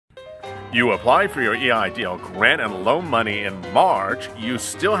You apply for your eidl grant and loan money in March, you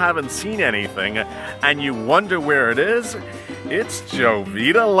still haven't seen anything, and you wonder where it is? It's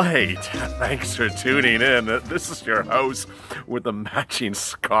Jovita LALATE. Thanks for tuning in. This is your host with the matching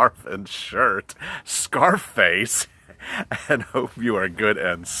scarf and shirt, Scarface, and hope you are good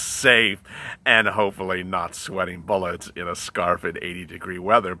and safe and hopefully not sweating bullets in a scarf in 80-degree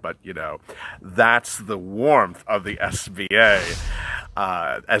weather, but you know, that's the warmth of the SBA.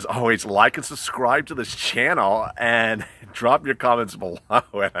 As always, like and subscribe to this channel and drop your comments below,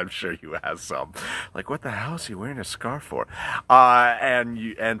 and I'm sure you have some. Like, what the hell is he wearing a scarf for?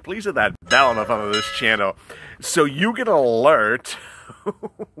 And please hit that bell on the front of this channel so you get an alert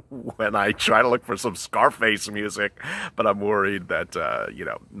when I try to look for some Scarface music, but I'm worried that, you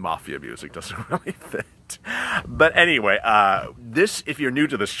know, mafia music doesn't really fit. But anyway, if you're new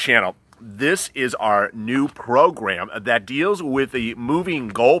to this channel, this is our new program that deals with the moving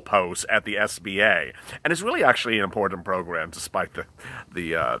goalposts at the SBA. And it's really actually an important program, despite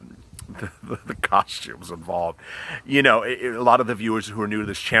the costumes involved. You know, a lot of the viewers who are new to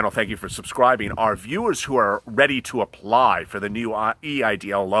this channel, thank you for subscribing, are viewers who are ready to apply for the new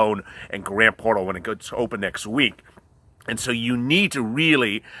eidl loan and grant portal when it goes open next week. And so you need to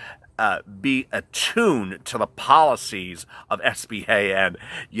really be attuned to the policies of SBA. And,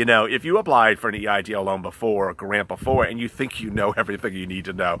 you know, if you applied for an eidl loan before, or grant before, and you think you know everything you need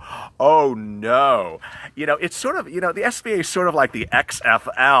to know, oh no. You know, it's sort of, you know, the SBA is sort of like the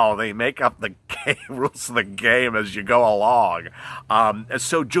XFL. They make up the rules of the game as you go along.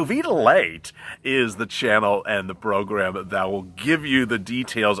 So Jovita LALATE is the channel and the program that will give you the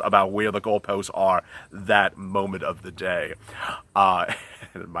details about where the goalposts are that moment of the day.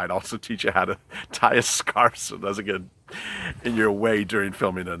 And it might also teach you how to tie a scarf so it doesn't get in your way during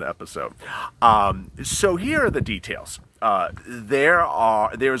filming an episode. So here are the details.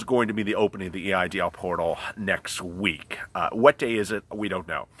 There's going to be the opening of the eidl portal next week. What day is it? We don't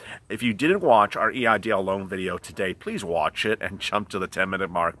know. If you didn't watch our eidl loan video today, please watch it and jump to the 10-minute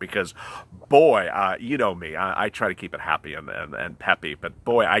mark, because boy, you know me, I try to keep it happy and peppy, but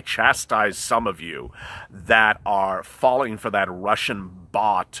boy, I chastise some of you that are falling for that Russian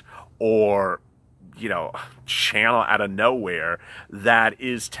bot or, you know, channel out of nowhere that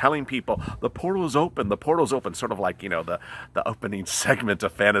is telling people the portal is open, the portal is open, sort of like, you know, the opening segment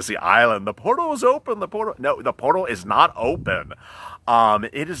of Fantasy Island. The portal is open, the portal. No, the portal is not open.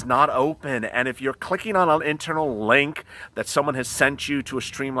 It is not open. And if you're clicking on an internal link that someone has sent you to a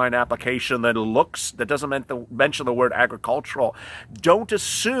Streamline application that doesn't mention the word agricultural, don't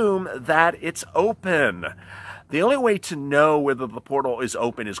assume that it's open. The only way to know whether the portal is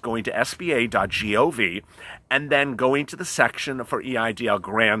open is going to sba.gov and then going to the section for eidl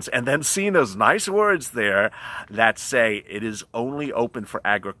grants and then seeing those nice words there that say it is only open for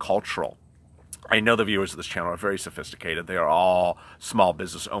agricultural. I know the viewers of this channel are very sophisticated. They are all small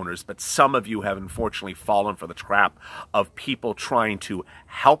business owners, but some of you have unfortunately fallen for the trap of people trying to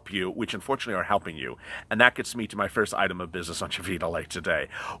help you, which unfortunately are helping you. And that gets me to my first item of business on Jovita LALATE today.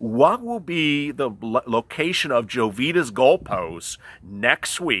 What will be the location of Jovita's goalposts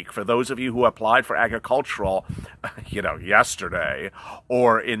next week for those of you who applied for agricultural, you know, yesterday,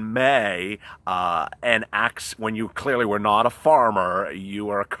 or in May, and when you clearly were not a farmer, you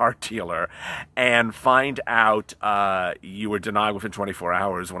were a car dealer, and find out you were denied within 24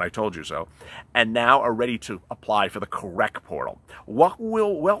 hours when I told you so, and now are ready to apply for the correct portal. What will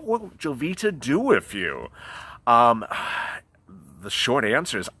Jovita do with you? The short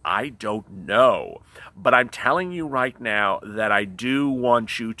answer is I don't know. But I'm telling you right now that I do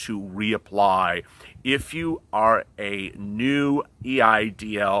want you to reapply if you are a new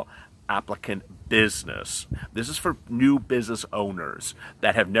eidl applicant business. This is for new business owners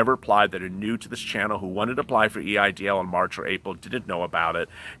that have never applied, that are new to this channel, who wanted to apply for eidl in March or April, didn't know about it,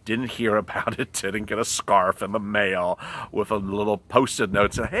 didn't hear about it, didn't get a scarf in the mail with a little post-it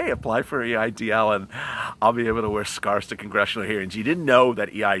note saying, hey, apply for eidl and I'll be able to wear scarves to congressional hearings. You didn't know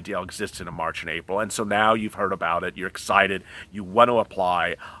that eidl existed in March and April, and so now you've heard about it, you're excited, you want to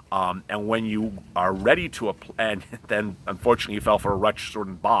apply, and when you are ready to apply, and then unfortunately you fell for a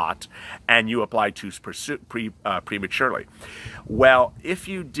Russian bot and you applied too prematurely. Well, if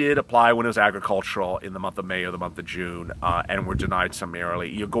you did apply when it was agricultural in the month of May or the month of June and were denied summarily,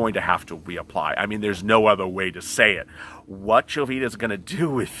 you're going to have to reapply. I mean, there's no other way to say it. What Jovita is going to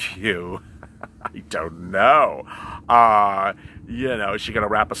do with you, I don't know. You know, is she going to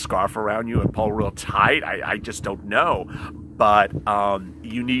wrap a scarf around you and pull real tight? I just don't know. But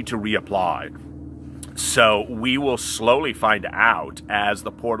you need to reapply. So we will slowly find out as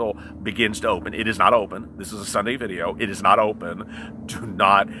the portal begins to open. It is not open. This is a Sunday video. It is not open. Do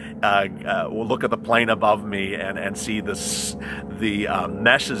not will look at the plane above me and see the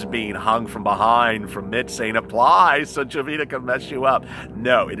meshes being hung from behind from Mitch saying apply so Jovita can mess you up.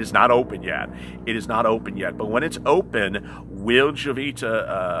 No, it is not open yet. It is not open yet. But when it's open, will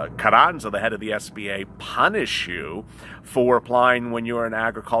Jovita Carranza, the head of the SBA, punish you for applying when you're an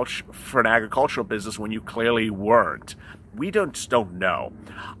agricultural business when you clearly weren't? We don't know.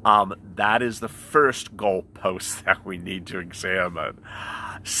 That is the first goalpost that we need to examine.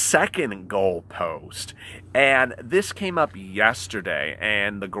 Second goalpost, and this came up yesterday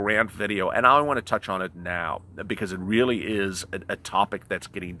and the grant video, and I want to touch on it now because it really is a topic that's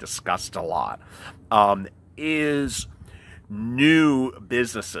getting discussed a lot, is new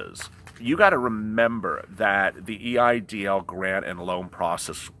businesses. You got to remember that the EIDL grant and loan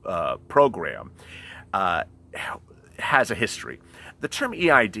process program has a history. The term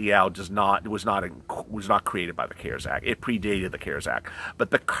EIDL was not created by the CARES Act. It predated the CARES Act.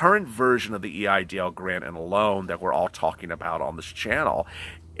 But the current version of the EIDL grant and loan that we're all talking about on this channel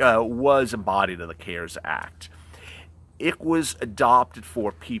was embodied in the CARES Act. It was adopted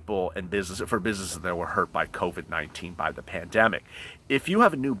for people and businesses that were hurt by COVID-19, by the pandemic. If you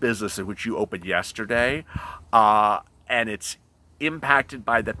have a new business in which you opened yesterday, and it's impacted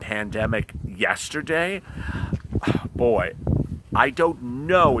by the pandemic yesterday, boy, I don't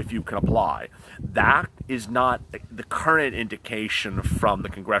know if you can apply. That is not the current indication from the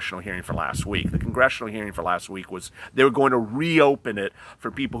congressional hearing for last week. The congressional hearing for last week was they were going to reopen it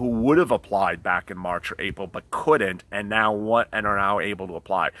for people who would have applied back in March or April but couldn't and are now able to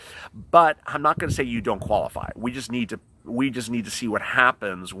apply. But I'm not going to say you don't qualify. We just need to see what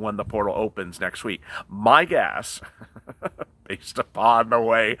happens when the portal opens next week. My guess, based upon the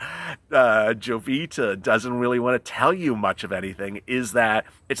way Jovita doesn't really want to tell you much of anything, is that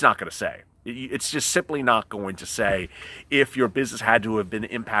it's not going to say. It's just simply not going to say if your business had to have been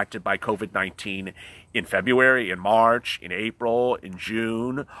impacted by COVID-19 in February, in March, in April, in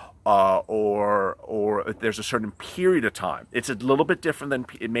June, or if there's a certain period of time. It's a little bit different than,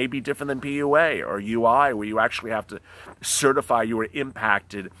 it may be different than PUA or UI, where you actually have to certify you were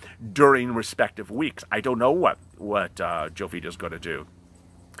impacted during respective weeks. I don't know what Jovita is going to do.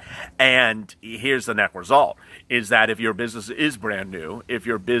 And here's the net result, is that if your business is brand new, if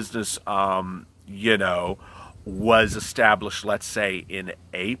your business, was established, let's say, in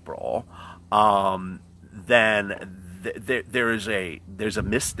April, then there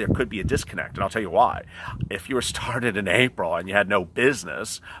could be a disconnect, and I'll tell you why. If you were started in April and you had no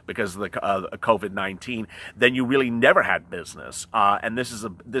business because of the COVID-19, then you really never had business, and this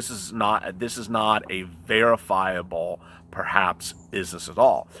is not a verifiable, perhaps, business at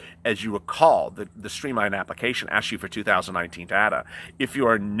all. As you recall, the Streamline application asks you for 2019 data. If you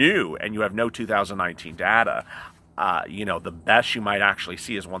are new and you have no 2019 data, the best you might actually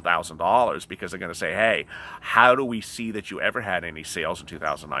see is $1,000, because they're going to say, hey, how do we see that you ever had any sales in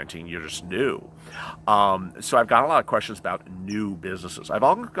 2019? You're just new. So I've got a lot of questions about new businesses. I've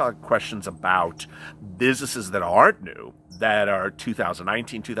also got questions about businesses that aren't new, that are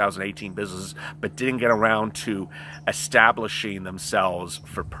 2019, 2018 businesses, but didn't get around to establishing themselves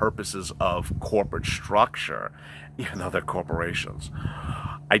for purposes of corporate structure, even though they're corporations.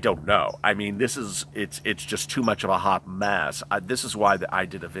 I don't know. I mean, it's just too much of a hot mess. This is why I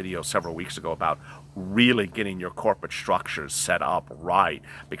did a video several weeks ago about really getting your corporate structures set up right,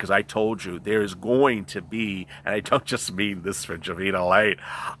 because I told you there's going to be, and I don't just mean this for Jovita LALATE,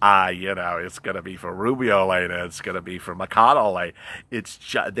 it's going to be for Rubio LALATE, it's going to be for Mikado LALATE.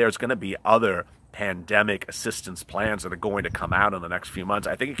 There's going to be other pandemic assistance plans that are going to come out in the next few months.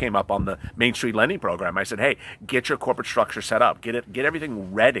 I think it came up on the Main Street Lending Program. I said, hey, get your corporate structure set up, get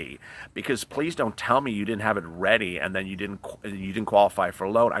everything ready, because please don't tell me you didn't have it ready and then you didn't qualify for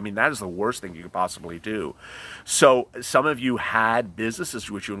a loan. I mean, that is the worst thing you could possibly do. So some of you had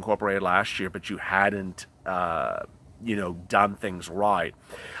businesses which you incorporated last year, but you hadn't done things right.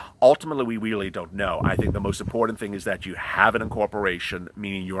 Ultimately, we really don't know. I think the most important thing is that you have an incorporation,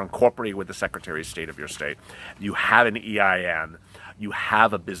 meaning you're incorporated with the Secretary of State of your state. You have an EIN. You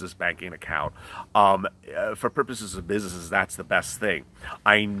have a business banking account. For purposes of businesses, that's the best thing.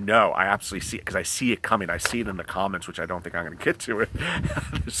 I know. I absolutely see it, because I see it coming. I see it in the comments, which I don't think I'm going to get to it.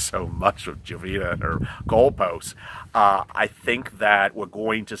 There's so much of Jovita and her goalposts. I think that we're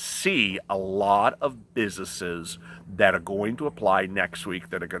going to see a lot of businesses that are going to apply next week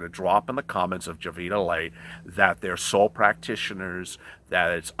that are going to drop in the comments of Jovita LALATE that they're sole practitioners,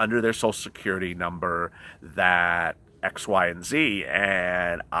 that it's under their social security number, that X, Y, and Z,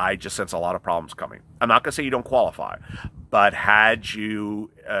 and I just sense a lot of problems coming. I'm not going to say you don't qualify, But had you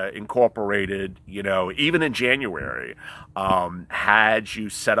incorporated, you know, even in January, had you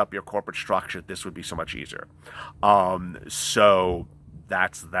set up your corporate structure, this would be so much easier. So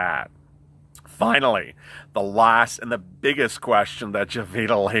that's that. Finally, the last and the biggest question that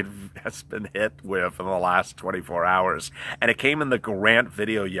Jovita has been hit with in the last 24 hours. And it came in the grant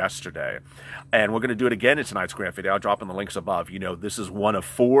video yesterday. And we're going to do it again in tonight's grant video. I'll drop in the links above. You know, this is one of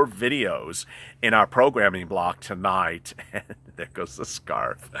 4 videos in our programming block tonight. And there goes the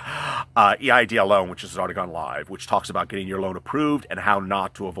scarf. eidl loan, which has already gone live, which talks about getting your loan approved and how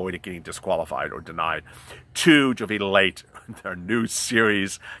not to avoid it getting disqualified or denied. 2, Jovita LALATE. Their new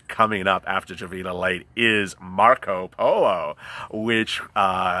series coming up after Jovita LALATE is Marco Polo, which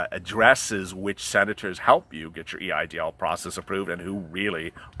addresses which senators help you get your eidl process approved and who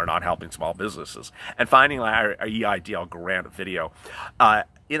really are not helping small businesses. And finally, our eidl grant video.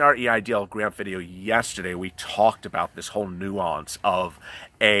 In our eidl grant video yesterday, we talked about this whole nuance of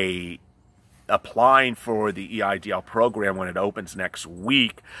applying for the eidl program when it opens next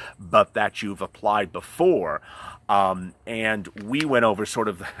week, but that you've applied before. And we went over sort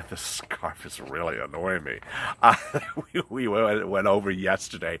of, the scarf is really annoying me. We went over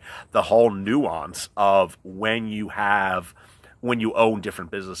yesterday the whole nuance of when you own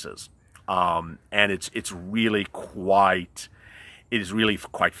different businesses. And it's really quite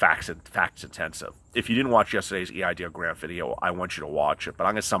facts intensive. If you didn't watch yesterday's eidl grant video, I want you to watch it, but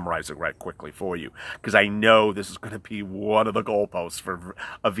I'm going to summarize it right quickly for you, because I know this is going to be one of the goalposts for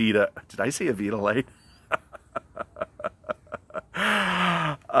Jovita. Did I say Jovita LALATE?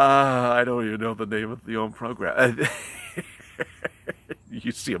 I don't even know the name of the own program.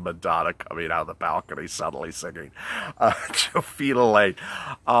 You see a Madonna coming out of the balcony suddenly singing. Jovita LALATE.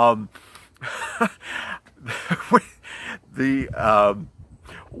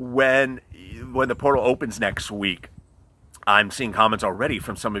 When the portal opens next week, I'm seeing comments already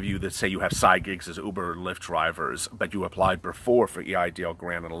from some of you that say you have side gigs as Uber and Lyft drivers, but you applied before for eidl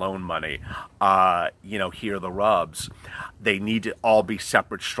grant and loan money. You know, here are the rubs. They need to all be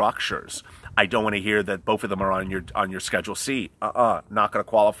separate structures. I don't want to hear that both of them are on your Schedule C. Not going to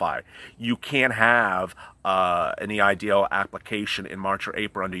qualify. You can't have an eidl application in March or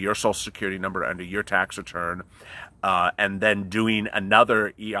April under your Social Security number, under your tax return, and then doing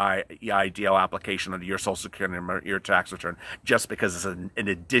another eidl application under your Social Security number, your tax return, just because it's an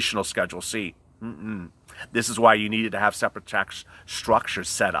additional Schedule C. This is why you needed to have separate tax structures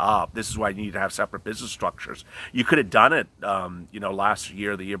set up. This is why you need to have separate business structures. You could have done it, you know, last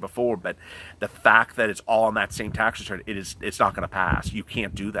year, the year before, but the fact that it's all on that same tax return, it's not going to pass. You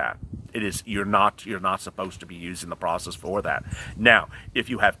can't do that. You're not supposed to be using the process for that. Now, if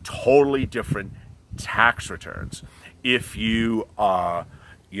you have totally different tax returns, if you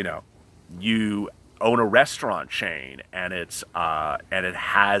you own a restaurant chain and it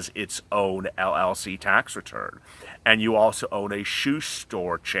has its own LLC tax return, and you also own a shoe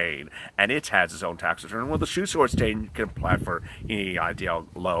store chain and it has its own tax return, well, the shoe store chain can apply for an eidl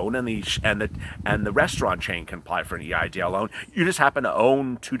loan, and the restaurant chain can apply for an eidl loan. You just happen to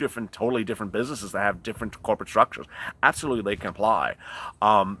own 2 totally different businesses that have different corporate structures. Absolutely, they can apply.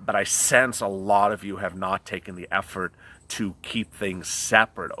 But I sense a lot of you have not taken the effort to keep things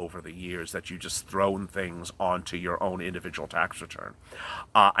separate over the years, that you just thrown things onto your own individual tax return.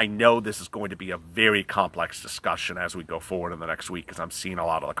 I know this is going to be a very complex discussion as we go forward in the next week, because I'm seeing a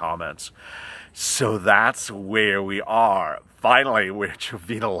lot of the comments. So that's where we are. Finally, where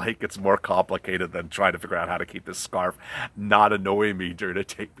Jovita LALATE gets more complicated than trying to figure out how to keep this scarf not annoying me during a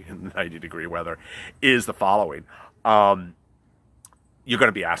take me in 90-degree weather, is the following. You're going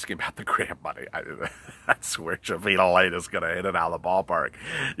to be asking about the grant money. That's where Jovita LALATE is going to hit it out of the ballpark.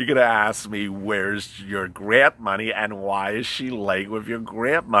 You're going to ask me, where's your grant money and why is she late with your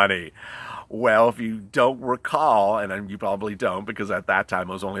grant money? Well, if you don't recall, and you probably don't, because at that time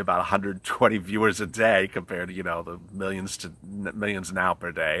it was only about 120 viewers a day compared to, you know, the millions now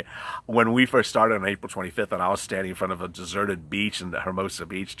per day. When we first started on April 25th, and I was standing in front of a deserted beach in Hermosa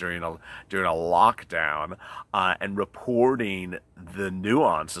Beach during a lockdown, and reporting the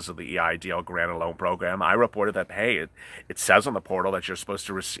nuances of the eidl grant and loan program, I reported that, hey, it says on the portal that you're supposed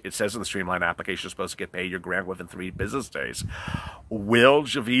to, it says in the streamlined application, you're supposed to get paid your grant within 3 business days. Will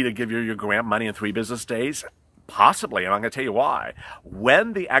Jovita give you your grant money in 3 business days? Possibly, and I'm going to tell you why.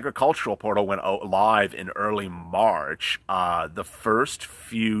 When the agricultural portal went live in early March, the first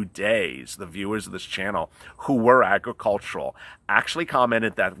few days, the viewers of this channel who were agricultural actually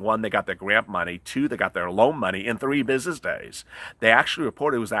commented that, one, they got their grant money, two, they got their loan money in 3 business days. They actually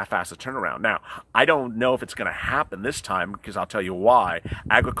reported it was that fast a turnaround. Now, I don't know if it's going to happen this time, because I'll tell you why.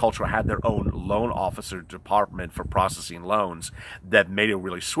 Agricultural had their own loan officer department for processing loans that made it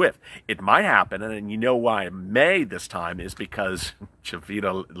really swift. It might happen, and you know why it may this time is because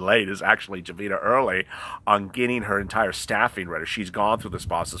Jovita late is actually Jovita early on getting her entire staffing ready. She's gone through this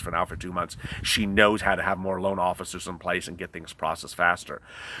process for 2 months. She knows how to have more loan officers in place and get things processed faster.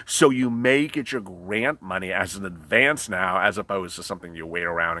 So you may get your grant money as an advance now, as opposed to something you wait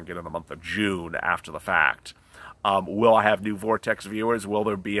around and get in the month of June after the fact. Will I have new Vortex viewers? Will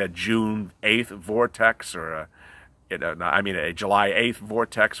there be a June 8th Vortex or a July 8th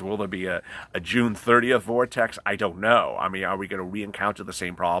Vortex? Will there be a June 30th Vortex? I don't know. I mean, are we going to re-encounter the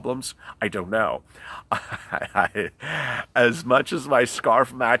same problems? I don't know. As much as my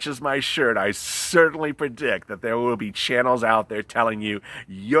scarf matches my shirt, I certainly predict that there will be channels out there telling you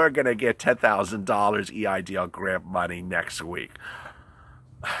you're going to get $10,000 eidl grant money next week.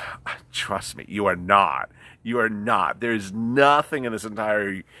 Trust me, you are not. You are not. There's nothing in this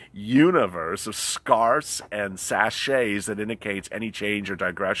entire universe of scarves and sachets that indicates any change or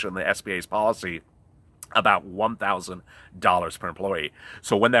digression in the SBA's policy about $1,000 per employee.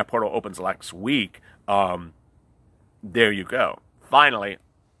 So when that portal opens next week, there you go. Finally,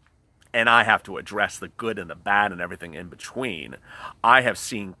 and I have to address the good and the bad and everything in between, I have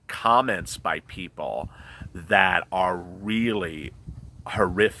seen comments by people that are really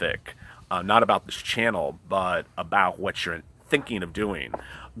horrific. Not about this channel, but about what you're thinking of doing.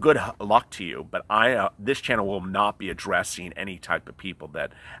 Good luck to you, but this channel will not be addressing any type of people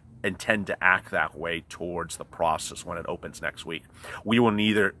that intend to act that way towards the process when it opens next week. We will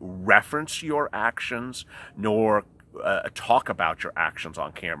neither reference your actions nor talk about your actions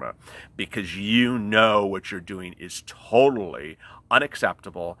on camera, because you know what you're doing is totally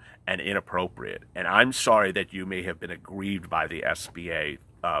unacceptable and inappropriate. And I'm sorry that you may have been aggrieved by the SBA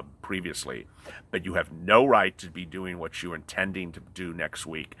previously, but you have no right to be doing what you're intending to do next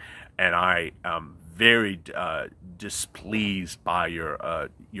week. And I am very displeased by your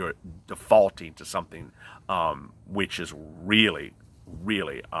defaulting to something which is really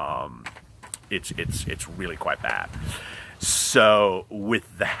it's really quite bad. So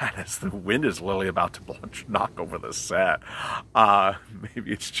with that, as the wind is literally about to knock over the set,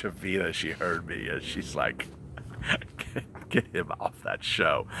 maybe it's Jovita. She heard me. She's like, get him off that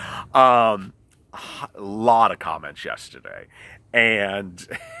show. A lot of comments yesterday, and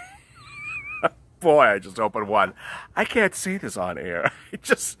boy, I just opened one. I can't say this on air.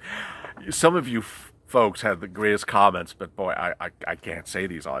 Some of you folks had the greatest comments, but boy, I can't say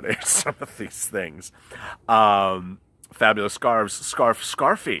these on air. Some of these things. Fabulous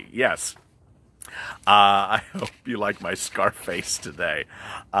Scarfy, yes. I hope you like my scarf face today.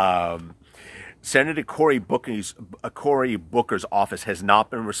 Senator Cory Booker's office has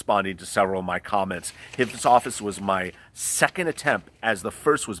not been responding to several of my comments. His office was my second attempt, as the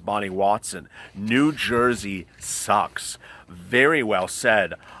first was Bonnie Watson. New Jersey sucks. Very well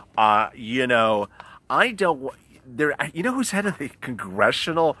said. You know, I don't... You know who's head of the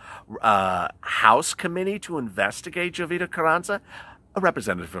Congressional House Committee to investigate Jovita Carranza? A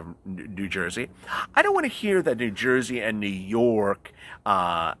representative from New Jersey. I don't want to hear that New Jersey and New York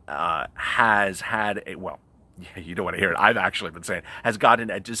has had a, well, you don't want to hear it. I've actually been saying has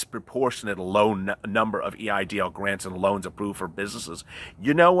gotten a disproportionate low number of EIDL grants and loans approved for businesses.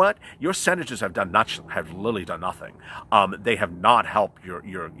 You know what? Your senators have literally done nothing. They have not helped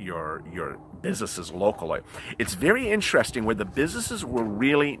your businesses locally. It's very interesting where the businesses were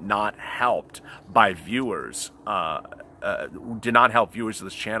really not helped by viewers. Did not help viewers of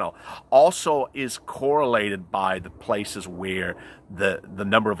this channel, also is correlated by the places where the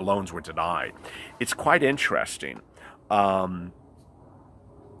number of loans were denied. It's quite interesting. Someone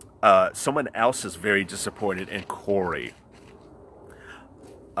else is very disappointed in Cory.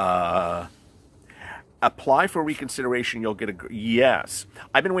 Apply for reconsideration, you'll get a... Yes.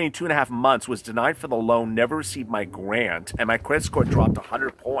 I've been waiting 2.5 months, was denied for the loan, never received my grant, and my credit score dropped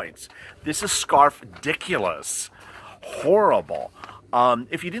 100 points. This is scarf-diculous. Horrible.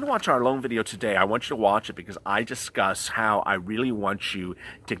 If you didn't watch our loan video today, I want you to watch it, because I discuss how I really want you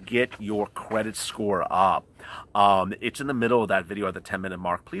to get your credit score up. It's in the middle of that video at the 10-minute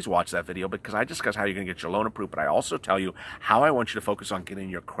mark. Please watch that video, because I discuss how you're going to get your loan approved, but I also tell you how I want you to focus on getting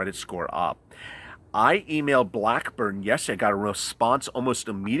your credit score up. I emailed Blackburn yesterday, got a response almost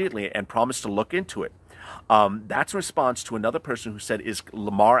immediately, and promised to look into it. That's a response to another person who said, is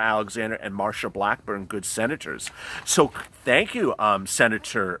Lamar Alexander and Marsha Blackburn good senators? So thank you,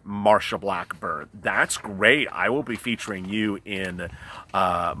 Senator Marsha Blackburn. That's great. I will be featuring you in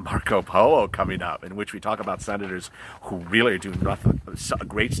Marco Polo coming up, in which we talk about senators who really are doing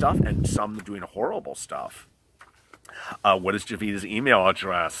great stuff and some doing horrible stuff. What is Jovita's email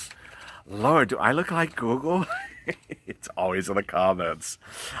address? Lord, do I look like Google? It's always in the comments.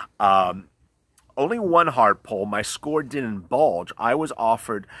 Only one hard pull. My score didn't bulge. I was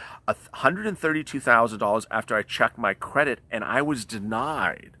offered $132,000 after I checked my credit, and I was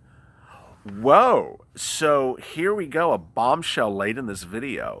denied. Whoa. So here we go, a bombshell late in this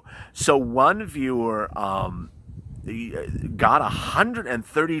video. So one viewer got a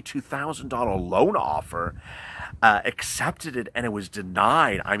 $132,000 loan offer, accepted it, and it was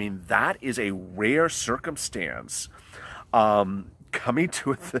denied. I mean, that is a rare circumstance. Coming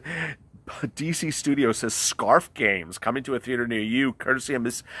to the DC Studio says Scarf Games coming to a theater near you, courtesy of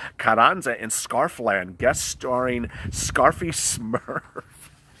Miss Carranza in Scarfland, guest starring Scarfy Smurf.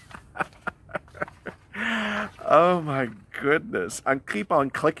 Oh my goodness. I keep on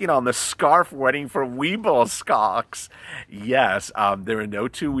clicking on the scarf waiting for Weeble stocks. Yes, there are no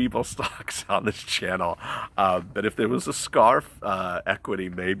 2 Weeble stocks on this channel. But if there was a scarf equity,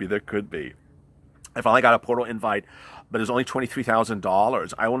 maybe there could be. I finally got a portal invite, but it's only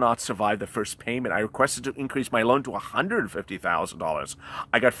 $23,000. I will not survive the first payment. I requested to increase my loan to $150,000.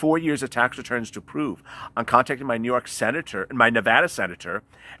 I got 4 years of tax returns to prove. I'm contacting my my Nevada senator,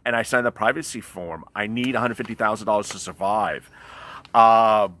 and I signed the privacy form. I need $150,000 to survive.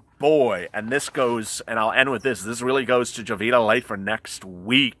 Boy, and this goes, and I'll end with this. This really goes to Jovita LALATE for next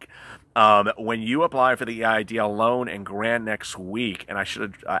week. When you apply for the eidl loan and grant next week, and I should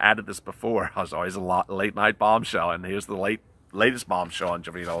have added this before, I was always a late night bombshell, and here's the latest bombshell on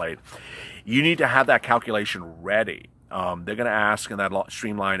Jovita LALATE. You need to have that calculation ready. They're going to ask in that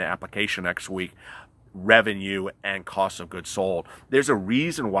streamlined application next week, revenue and cost of goods sold. There's a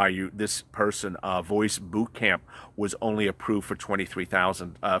reason why this person Voice Bootcamp was only approved for for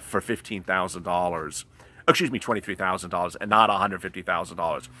 $15,000. Excuse me, $23,000 and not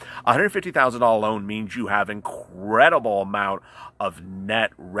 $150,000. $150,000 loan means you have incredible amount of net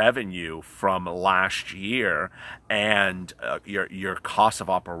revenue from last year, and your cost of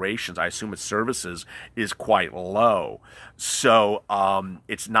operations, I assume it's services, is quite low. So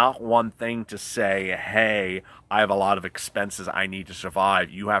it's not one thing to say, hey, I have a lot of expenses I need to survive.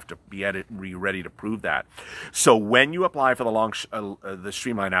 You have to be ready to prove that. So when you apply for the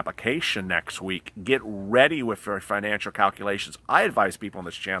streamlined application next week, get ready with your financial calculations. I advise people on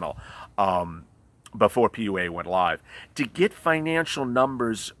this channel before PUA went live to get financial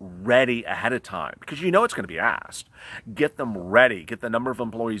numbers ready ahead of time, because you know it's going to be asked. Get them ready. Get the number of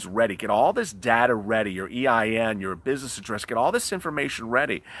employees ready. Get all this data ready, your EIN, your business address. Get all this information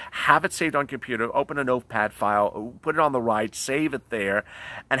ready. Have it saved on computer. Open a notepad file. Put it on the right. Save it there.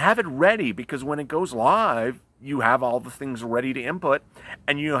 And have it ready, because when it goes live, you have all the things ready to input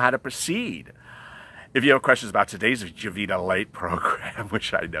and you know how to proceed. If you have questions about today's Jovita LALATE program,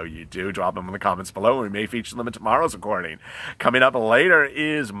 which I know you do, drop them in the comments below, and we may feature them in tomorrow's recording. Coming up later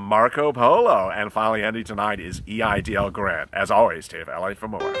is Marco Polo, and finally ending tonight is eidl grant. As always, stay LA for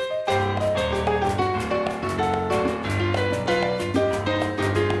more.